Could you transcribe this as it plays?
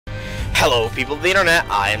Hello people of the internet,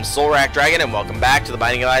 I am Soulrack Dragon and welcome back to the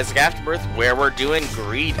Binding of Isaac Afterbirth, where we're doing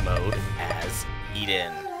Greed Mode as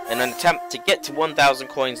Eden. In an attempt to get to 1,000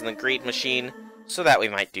 coins in the Greed Machine, so that we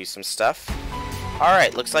might do some stuff.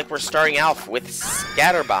 Alright, looks like we're starting out with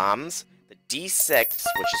Scatter Bombs, the D6,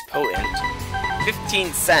 which is potent,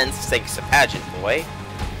 15 cents, thanks to Pageant Boy,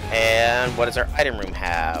 and what does our item room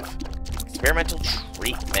have? Experimental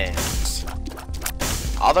Treatment.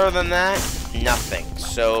 Other than that, nothing.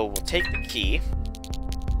 So we'll take the key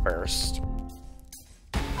first.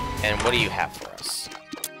 And what do you have for us?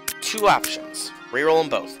 Two options. Reroll them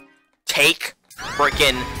both. Take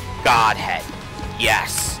frickin' Godhead.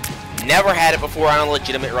 Yes. Never had it before on a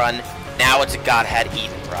legitimate run. Now it's a Godhead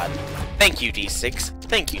Eden run. Thank you, D6.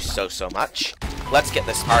 Thank you so much. Let's get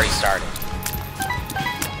this party started.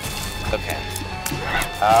 Okay.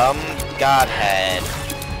 Godhead.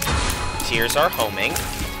 Tears are homing.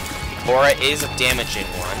 Aura is a damaging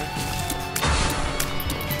one.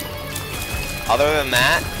 Other than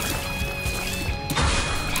that,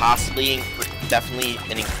 possibly, definitely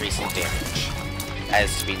an increase in damage,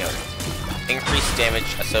 as to be noted. Increased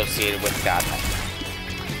damage associated with Godhead.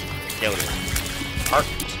 Noted. Marked.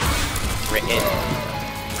 Written.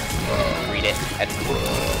 Read it. And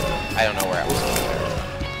I don't know where else.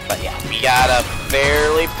 But yeah, we got a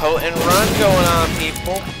fairly potent run going on,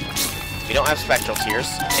 people. We don't have Spectral Tears.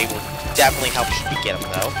 They will definitely help should we get them,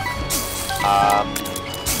 though. I'm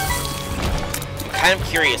kind of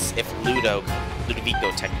curious if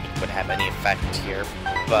Ludovico technique would have any effect here,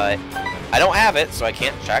 but I don't have it, so I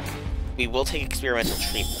can't check. We will take Experimental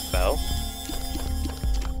Treatment, though,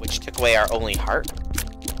 which took away our only heart.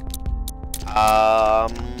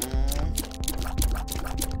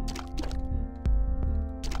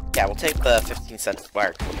 Yeah, we'll take the 15-cent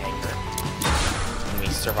wire code hanger. We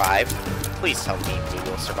survive. Please tell me we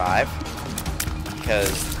will survive. Because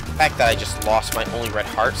the fact that I just lost my only red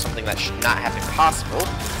heart, something that should not have been possible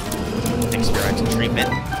with experimental treatment,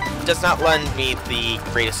 does not lend me the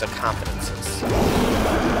greatest of confidences.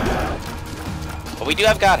 But we do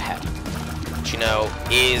have Godhead, which, you know,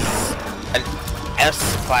 is an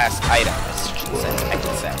S-class item, I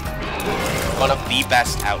can say. One of the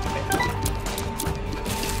best out there.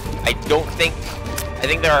 I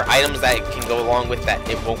think there are items that it can go along with that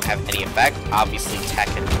it won't have any effect. Obviously, Tech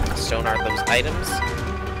and Stone are those items.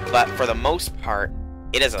 But for the most part,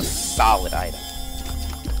 it is a solid item.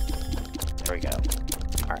 There we go.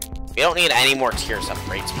 Alright. We don't need any more Tears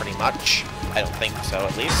upgrades, pretty much. I don't think so,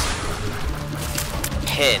 at least.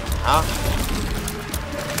 Pin, huh?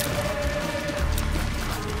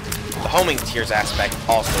 The homing Tears aspect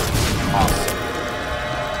also is awesome.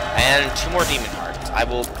 And 2 more Demon Hearts. I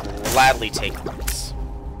will gladly take these.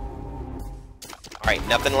 Alright,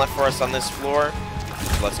 nothing left for us on this floor.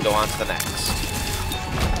 So let's go on to the next.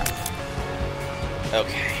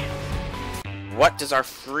 Okay. What does our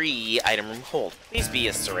free item room hold? Please be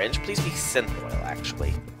a syringe. Please be synth oil,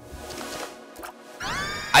 actually.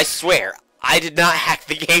 I swear, I did not hack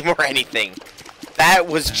the game or anything. That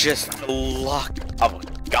was just the luck of a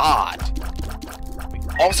god. We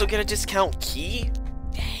also get a discount key?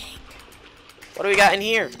 Dang. What do we got in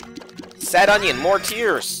here? Sad onion, more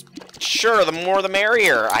tears. Sure, the more the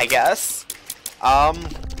merrier, I guess.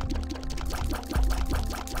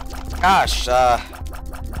 Gosh, I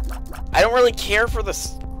don't really care for the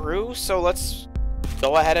screw, so let's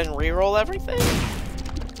go ahead and reroll everything.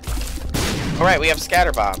 Alright, we have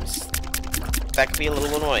Scatter Bombs. That could be a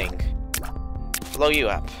little annoying. Blow you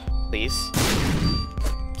up, please.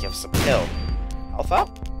 Give us a pill. Health up?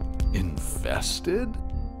 Infested?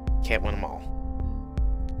 Can't win them all.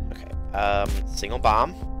 Single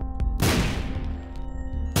bomb.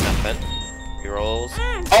 Nothing. Rerolls.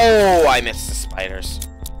 Oh, I missed the spiders.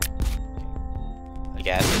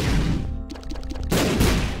 Again.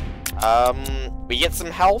 We get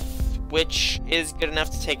some health, which is good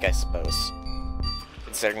enough to take, I suppose.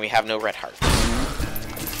 Considering we have no red hearts.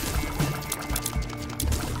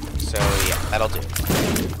 So, yeah, that'll do.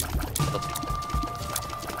 That'll do.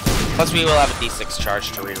 Plus, we will have a D6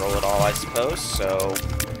 charge to reroll it all, I suppose, so...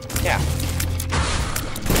 yeah.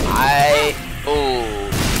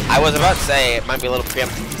 I was about to say, it might be a little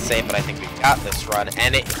preemptive to say, but I think we've got this run,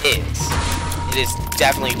 and it is. It is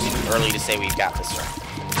definitely too early to say we've got this run.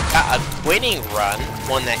 Got a winning run,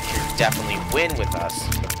 one that can definitely win with us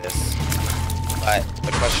with this, but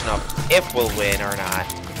the question of if we'll win or not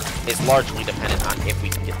is largely dependent on if we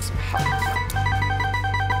can get some help.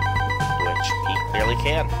 Which we clearly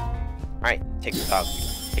can. Alright, take the dog.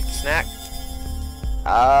 Take the snack.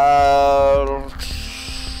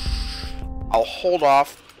 I'll hold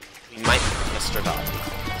off. We might pick Mr. Dog.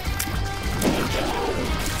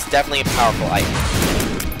 definitely a powerful item.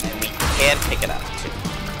 And we can pick it up, too.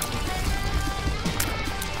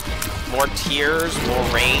 More tiers, more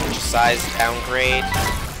range, size downgrade.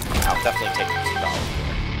 I'll definitely take the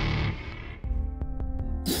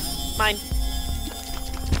 $2. Mine.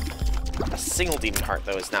 A single demon heart,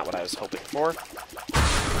 though, is not what I was hoping for.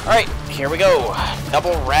 Alright, here we go.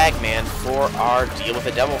 Double Ragman for our deal with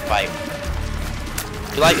the devil fight.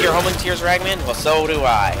 You like your homing tears, Ragman? Well, so do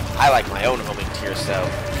I. I like my own homing tears, so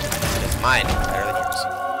it's mine better than yours.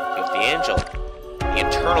 You have the angel. The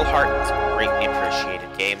eternal heart is greatly appreciated,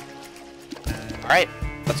 game. Alright,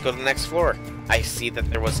 let's go to the next floor. I see that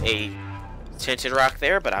there was a tinted rock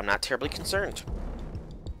there, but I'm not terribly concerned.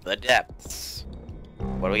 The depths.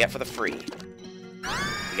 What do we got for the free?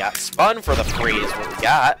 We got spun for the free is what we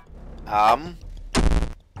got.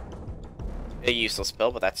 A useless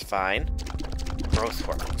pill, but that's fine. Growth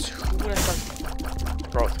hormones. Who would have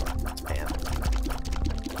thought? Growth hormones, man.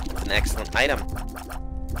 It's an excellent item.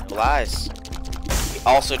 No lies. We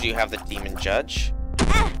also do have the demon judge.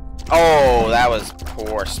 Oh, that was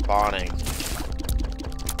poor spawning.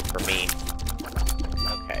 For me.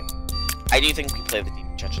 Okay. I do think we play the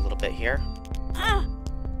demon judge a little bit here.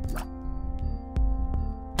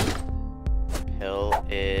 Pill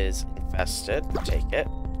is infested. Take it.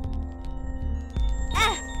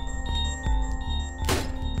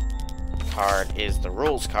 Card is the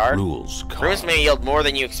rules card. Rules card. Rooms may yield more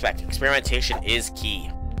than you expect. Experimentation is key.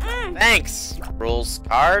 Thanks! Rules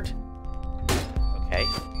card. Okay.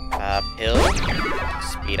 Pill.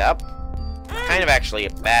 Speed up. Kind of actually a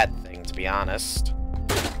bad thing, to be honest.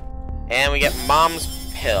 And we get Mom's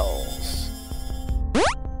pills.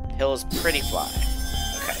 Pill is pretty fly.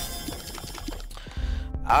 Okay.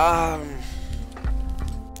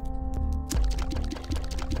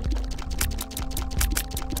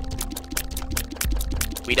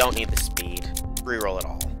 We don't need the speed. Reroll it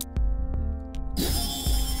all.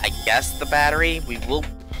 I guess the battery. We will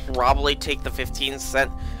probably take the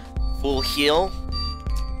 15-cent full heal.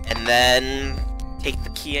 And then take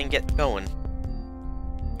the key and get going.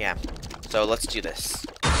 Yeah. So let's do this.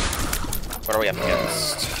 What are we up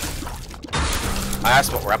against? That's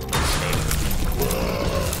what we're up against, maybe.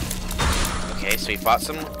 Okay, so we fought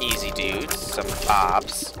some easy dudes, some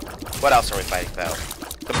bobs. What else are we fighting, though?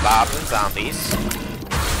 Some bobs and zombies.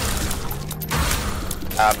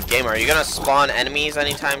 Gamer, are you gonna spawn enemies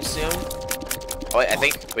anytime soon? Oh, wait, I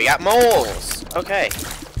think we got moles! Okay.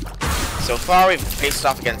 So far, we've faced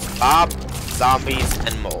off against Bob, zombies,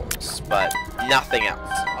 and moles, but nothing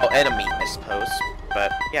else. Oh, and a meat, I suppose.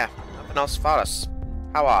 But, yeah, nothing else fought us.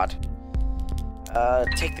 How odd.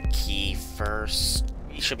 Take the key first.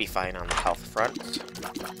 You should be fine on the health front.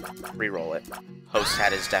 Reroll it. Host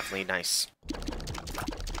hat is definitely nice.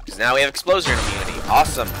 Because now we have explosion immunity.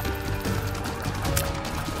 Awesome.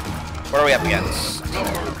 What are we up against?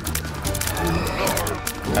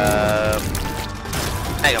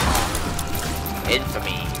 Mega Bomb.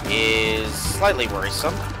 Infamy is slightly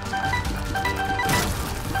worrisome.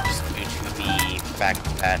 Just due to the fact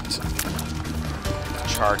that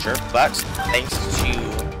charger, but thanks to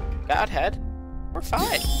Godhead, we're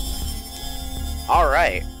fine.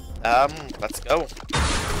 Alright. Let's go.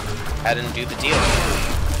 Ahead and do the deal.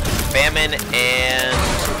 Famine and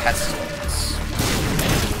pestilence.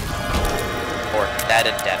 Or dead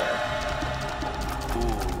and deader.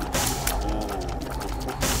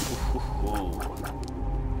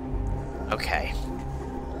 Okay.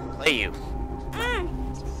 Play you.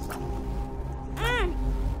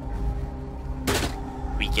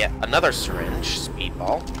 We get another syringe,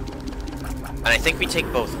 speedball. And I think we take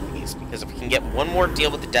both of these, because if we can get one more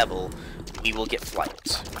deal with the devil, we will get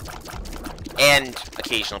flight. And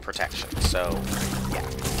occasional protection, so, yeah.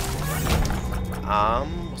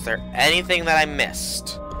 Was there anything that I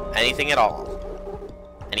missed? Anything at all?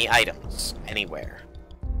 Any items? Anywhere?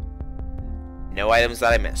 No items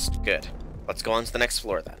that I missed. Good. Let's go on to the next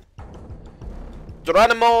floor, then.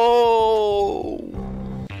 Geronimo!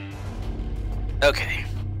 Okay.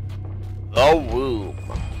 The womb.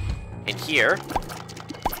 In here,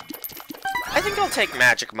 I think I'll take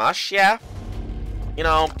Magic Mush, yeah. You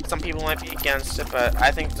know, some people might be against it, but I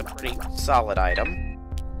think it's a pretty solid item.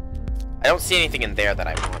 I don't see anything in there that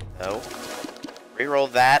I want, though.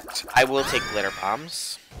 Reroll that. I will take Glitter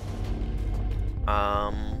Bombs.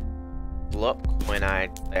 Blow up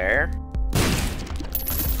Coin-Eyed there.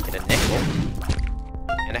 Get a nickel.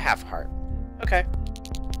 And a half heart. Okay.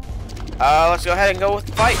 Let's go ahead and go with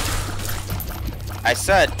the fight. I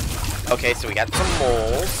said... Okay, so we got some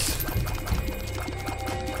moles.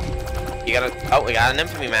 You got a... Oh, we got an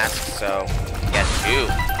infamy mask, so... We got two.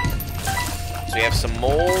 So we have some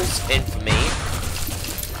moles, infamy.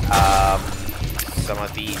 some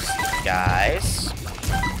of these guys.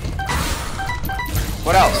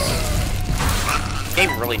 What else? The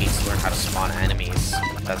game really needs to learn how to spawn enemies,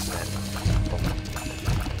 doesn't it?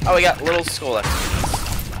 Oh, we got little skull enemies.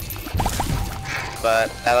 But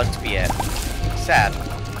that looked to be it. Sad.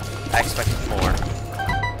 I expected more.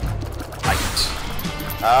 Fight.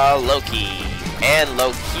 Loki. And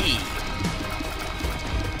Loki.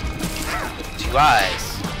 2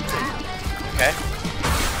 eyes. Okay.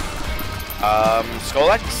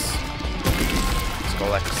 Skolex?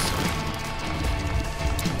 Skolex.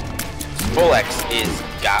 Skolex is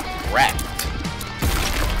got wrecked.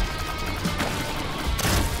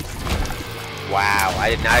 Wow, I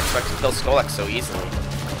did not expect to kill Skolex so easily.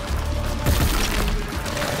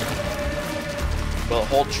 Will it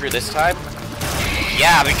hold true this time?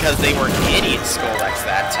 Yeah, because they were idiot Skolex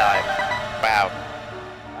that time. Wow.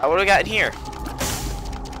 What do we got in here?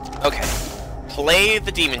 Okay. Play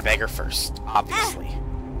the Demon Beggar first, obviously.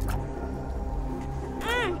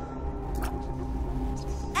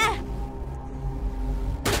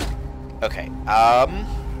 Okay,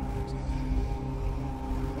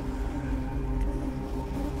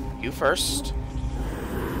 you first.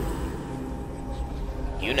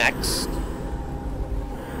 You next.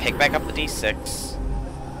 Pick back up the D6.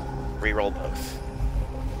 Reroll both.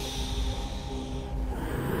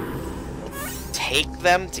 Take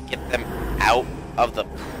them to get them out of the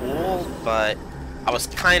pool, but I was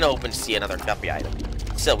kind of hoping to see another guppy item.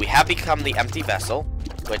 Still, we have become the empty vessel,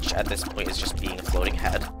 which at this point is just being a floating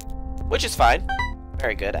head, which is fine.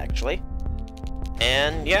 Very good, actually.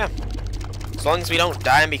 And yeah, as long as we don't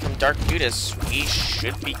die and become Dark Judas, we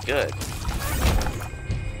should be good.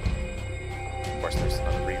 Of course, there's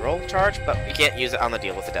another reroll charge, but we can't use it on the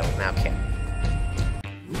deal with the devil now, can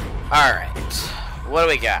we? Alright, what do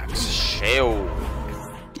we got?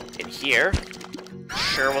 In here.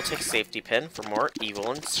 Sure, we'll take safety pin for more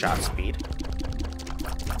evil and shot speed.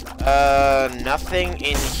 Nothing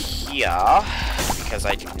in here, because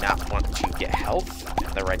I do not want to get health.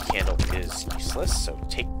 The red candle is useless, so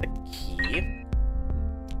take the key.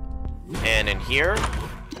 And in here,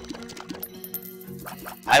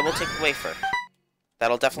 I will take the wafer.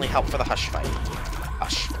 That'll definitely help for the hush fight.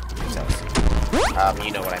 Hush.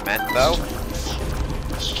 You know what I meant, though.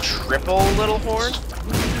 Triple little horn?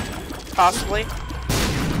 Possibly.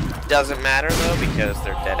 Doesn't matter, though, because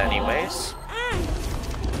they're dead anyways.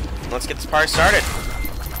 Let's get this party started.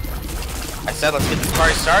 I said let's get this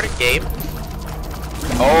party started, Gabe.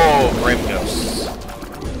 Oh, Grim Ghosts.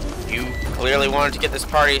 You clearly wanted to get this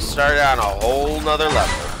party started on a whole nother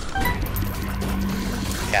level.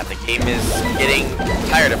 Yeah, the game is getting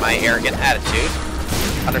tired of my arrogant attitude.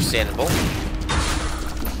 Understandable.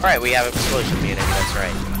 Alright, we have an explosion being enemy, that's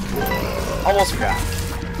right. Almost forgot.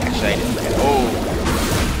 Actually, I didn't forget. Oh.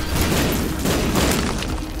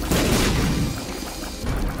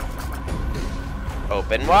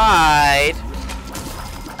 Open wide.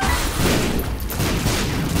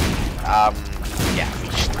 Yeah, we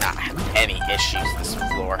should not have any issues this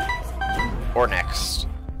floor. Or next.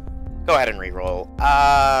 Go ahead and reroll.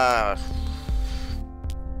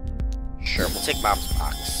 Sure, we'll take Mom's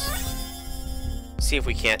box. See if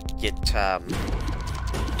we can't get,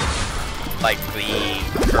 like the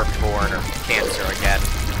Earthborn or Cancer again,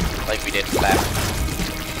 like we did for that.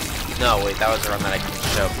 No, wait, that was the run that I couldn't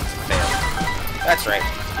show because it failed. That's right.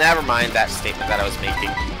 Never mind that statement that I was making.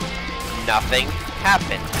 Nothing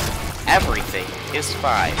happened. Everything is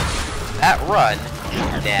fine. That run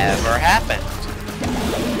never happened.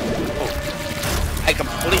 Oh, I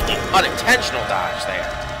completely unintentional dodge there.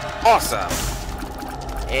 Awesome.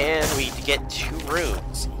 And we get 2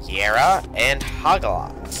 runes, Yera and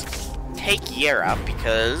Hagalaz. Take Yera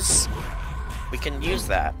because we can use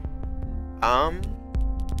that.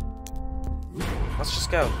 Let's just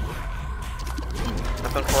go.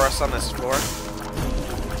 Nothing for us on this floor.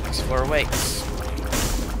 Next floor waits.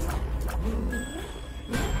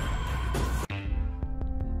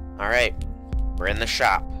 Alright, we're in the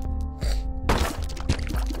shop.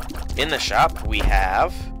 In the shop, we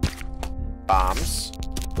have bombs.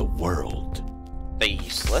 The world. The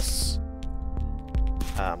useless.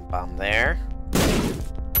 Bomb there.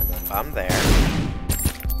 And then bomb there.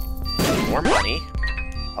 More money.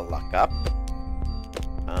 A luck up.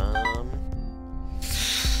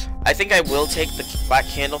 I think I will take the black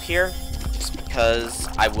candle here, just because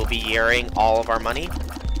I will be yearing all of our money.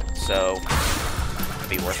 So, it'll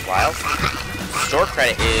be worthwhile. Store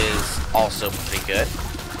credit is also pretty good.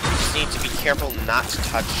 We just need to be careful not to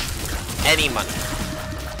touch any money.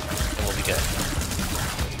 And we'll be good.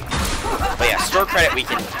 But yeah, store credit we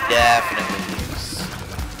can definitely use.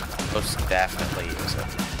 Most definitely use it.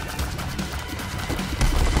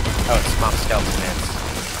 Come on, skeleton hands.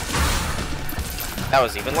 That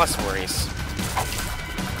was even less worries.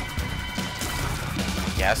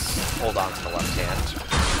 Yes, hold on to the left hand.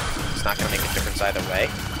 It's not going to make a difference either way.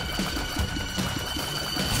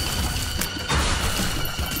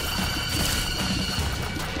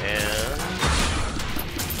 And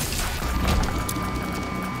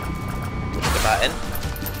push the button.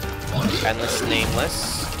 Endless Nameless.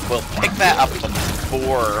 We'll pick that up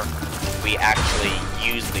before we actually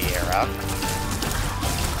use the era,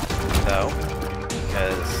 though,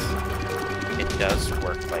 because it does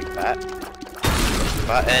work like that. Push the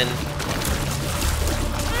button.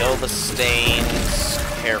 Kill the stains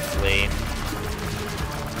carefully.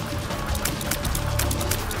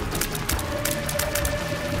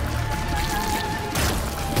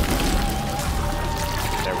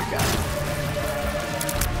 There we go.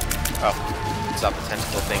 Oh, stop the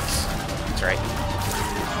tentacle things. That's right.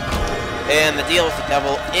 And the deal with the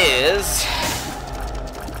devil is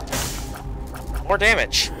more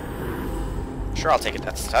damage. Sure, I'll take a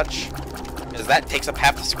Death's Touch, because that takes up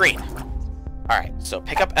half the screen. Alright, so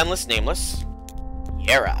pick up Endless Nameless.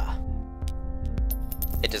 Yera.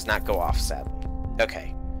 It does not go off, sadly.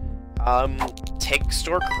 Okay. Take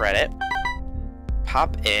store credit.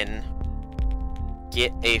 Pop in.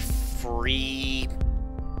 Get a free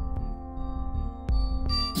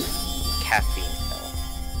caffeine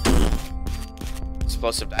pill.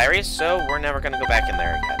 Explosive diarrhea, so we're never gonna go back in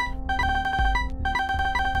there again.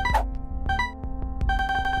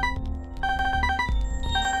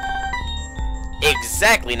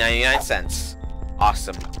 Exactly 99 cents.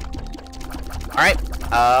 Awesome. Alright,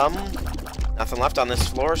 nothing left on this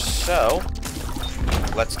floor, so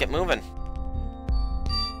let's get moving.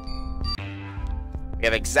 We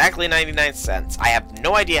have exactly 99 cents. I have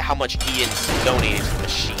no idea how much Ian's donated to the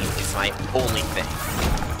machine is my only thing.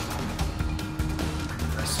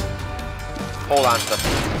 Let's hold on to the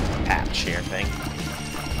patch here thing.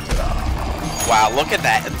 Wow, look at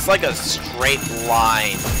that. It's like a straight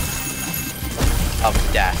line of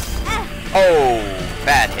death. Oh,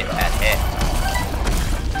 bad hit, bad hit.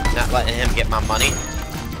 Not letting him get my money.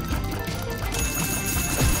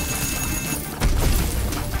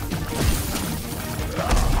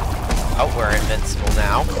 Oh, we're invincible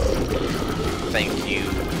now. Thank you,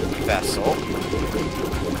 Vessel.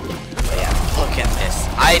 But yeah, look at this.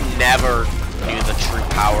 I never knew the true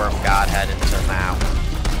power of Godhead until now.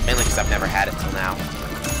 Mainly because I've never had it till now.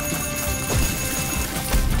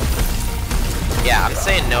 Yeah, I'm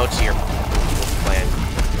saying no to your plan,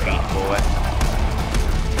 greed boy.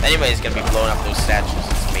 If anybody's gonna be blowing up those statues,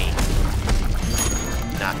 it's me.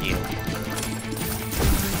 Not you.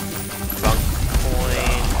 Bunk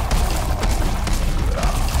coin.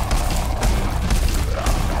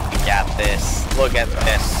 We got this. Look at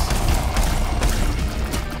this.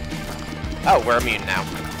 Oh, we're immune now.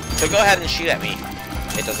 So go ahead and shoot at me.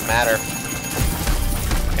 It doesn't matter.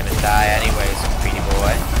 I'm gonna die anyways, greedy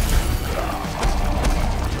boy.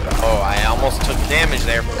 Oh, I almost took damage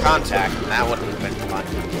there from contact, and that wouldn't have been fun.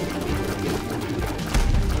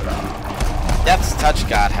 Death's Touch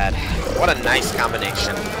Godhead. What a nice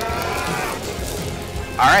combination.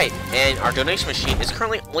 Alright, and our donation machine is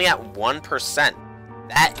currently only at 1%.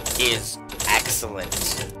 That is excellent.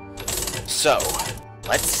 So,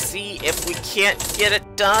 let's see if we can't get it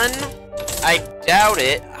done. I doubt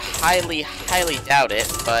it. Highly, highly doubt it,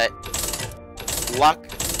 but luck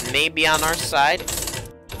may be on our side.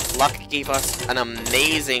 Luck gave us an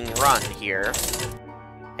amazing run here,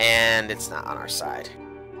 and it's not on our side.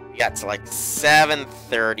 We got to like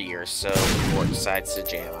 7:30 or so before it decides to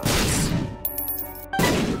jam on us.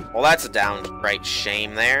 Well, that's a downright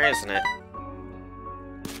shame there, isn't it?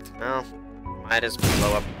 Well, might as well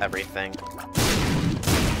blow up everything.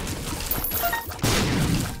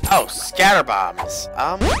 Oh, scatter bombs.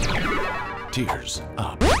 Tears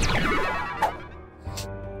up.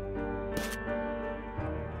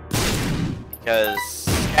 Because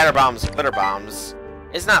scatter bombs, glitter bombs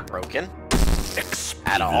is not broken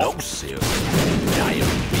at all.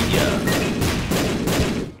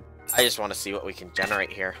 I just want to see what we can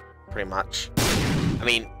generate here, pretty much. I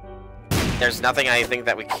mean, there's nothing I think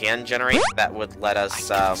that we can generate that would let us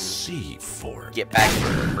get back to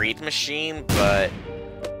the greed machine, but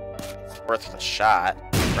it's worth a shot,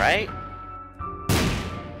 right?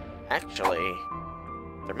 Actually,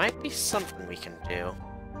 there might be something we can do.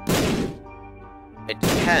 It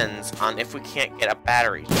depends on if we can't get a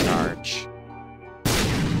battery charge.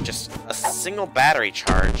 Just a single battery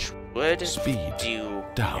charge would do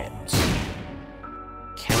down. it.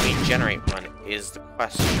 Can we generate one is the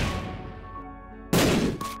question. A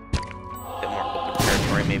bit more open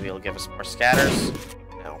territory, maybe it'll give us more scatters.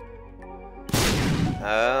 No.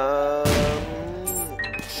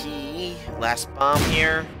 Key. Last bomb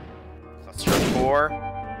here. Cluster of 4.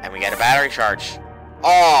 And we got a battery charge.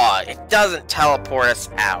 Oh, it doesn't teleport us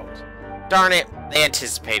out. Darn it, they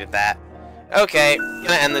anticipated that. Okay,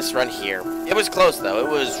 gonna end this run here. It was close though. It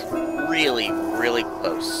was really, really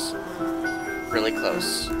close. Really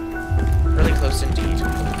close. Really close indeed.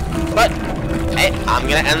 But, hey, I'm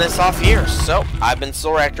gonna end this off here. So, I've been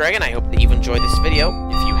Soulrack Dragon. I hope that you've enjoyed this video.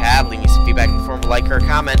 If you have, leave me some feedback in the form of a like or a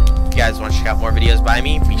comment. If you guys want to check out more videos by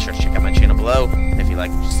me, be sure to check out my channel below. And if you'd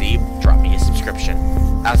like to see, drop me a subscription.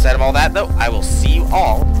 Outside of all that, though, I will see you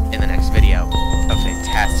all in the next video. Have a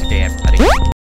fantastic day, everybody.